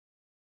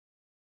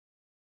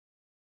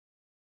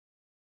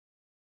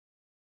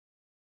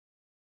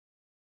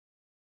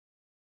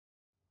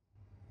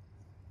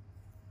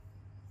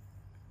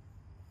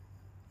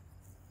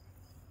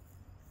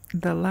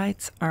The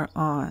lights are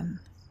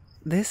on.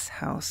 This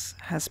house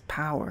has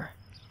power.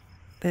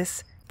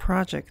 This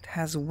project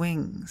has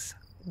wings,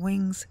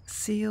 wings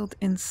sealed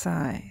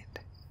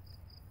inside.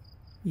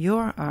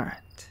 Your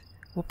art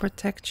will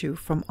protect you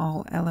from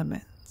all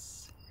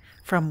elements,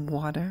 from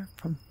water,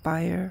 from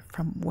fire,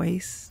 from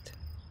waste.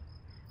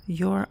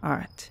 Your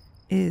art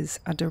is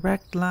a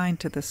direct line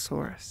to the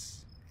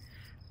source.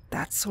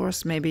 That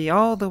source may be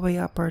all the way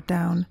up or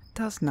down,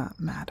 does not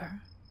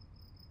matter.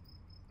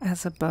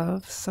 As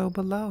above, so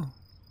below.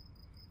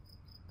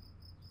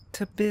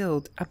 To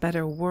build a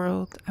better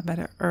world, a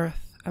better earth,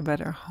 a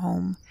better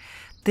home,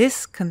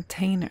 this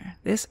container,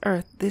 this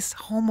earth, this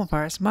home of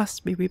ours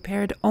must be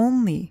repaired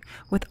only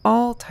with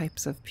all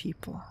types of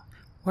people.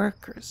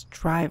 Workers,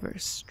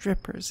 drivers,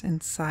 strippers,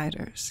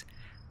 insiders,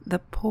 the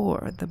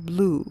poor, the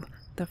blue,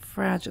 the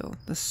fragile,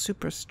 the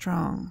super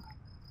strong.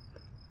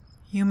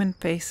 Human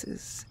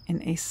faces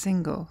in a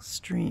single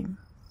stream.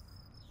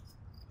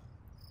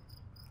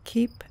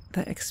 Keep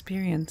the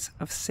experience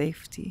of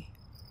safety.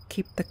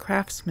 Keep the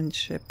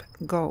craftsmanship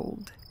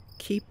gold.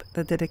 Keep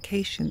the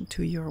dedication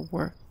to your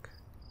work,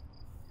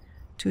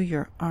 to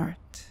your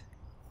art,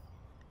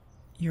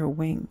 your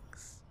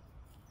wings.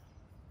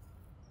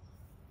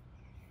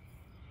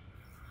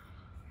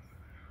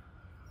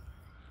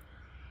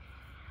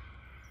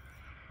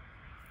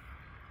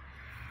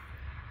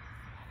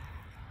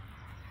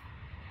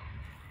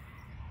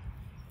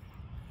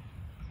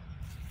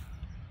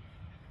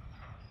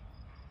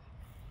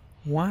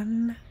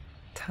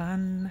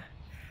 One-ton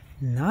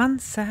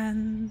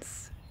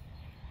nonsense.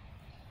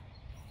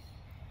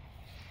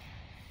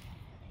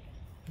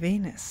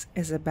 Venus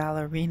is a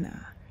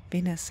ballerina.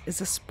 Venus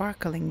is a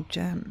sparkling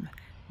gem.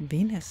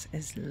 Venus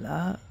is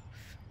love.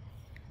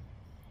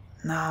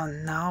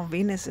 No,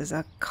 Venus is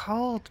a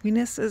cult.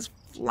 Venus is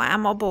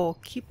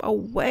flammable. Keep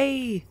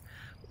away.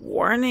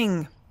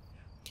 Warning.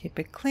 Keep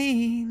it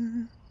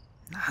clean.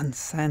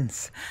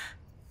 Nonsense.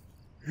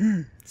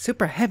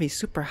 Super heavy,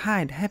 super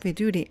high, heavy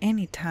duty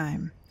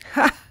anytime.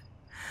 Ha!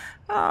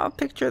 Oh,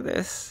 picture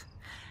this.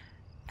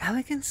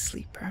 Elegant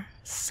sleeper,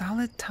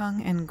 solid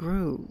tongue and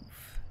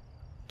groove.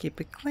 Keep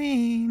it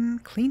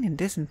clean. Clean and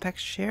disinfect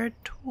shared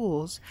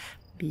tools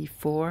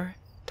before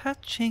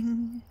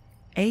touching.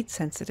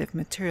 Age-sensitive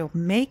material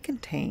may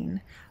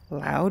contain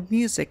loud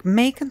music,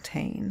 may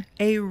contain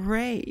a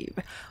rave.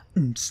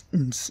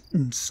 Enough.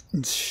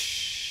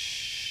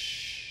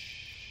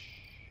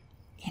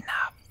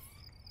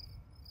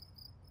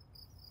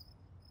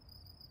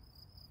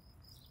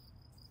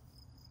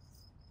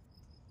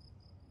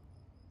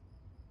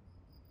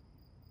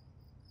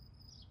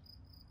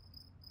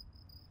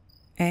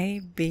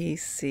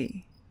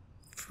 ABC,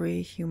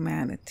 free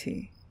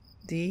humanity.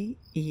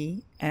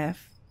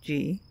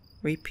 DEFG,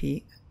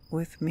 repeat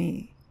with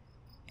me.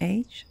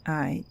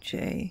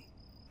 HIJ,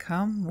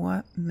 come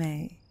what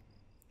may.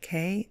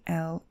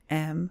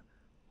 KLM,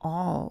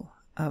 all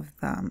of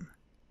them.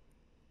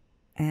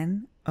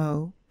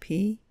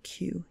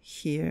 NOPQ,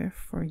 here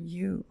for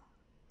you.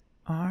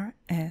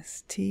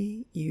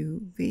 RSTUV,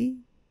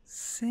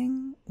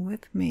 sing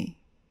with me.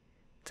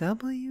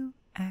 WXYZ.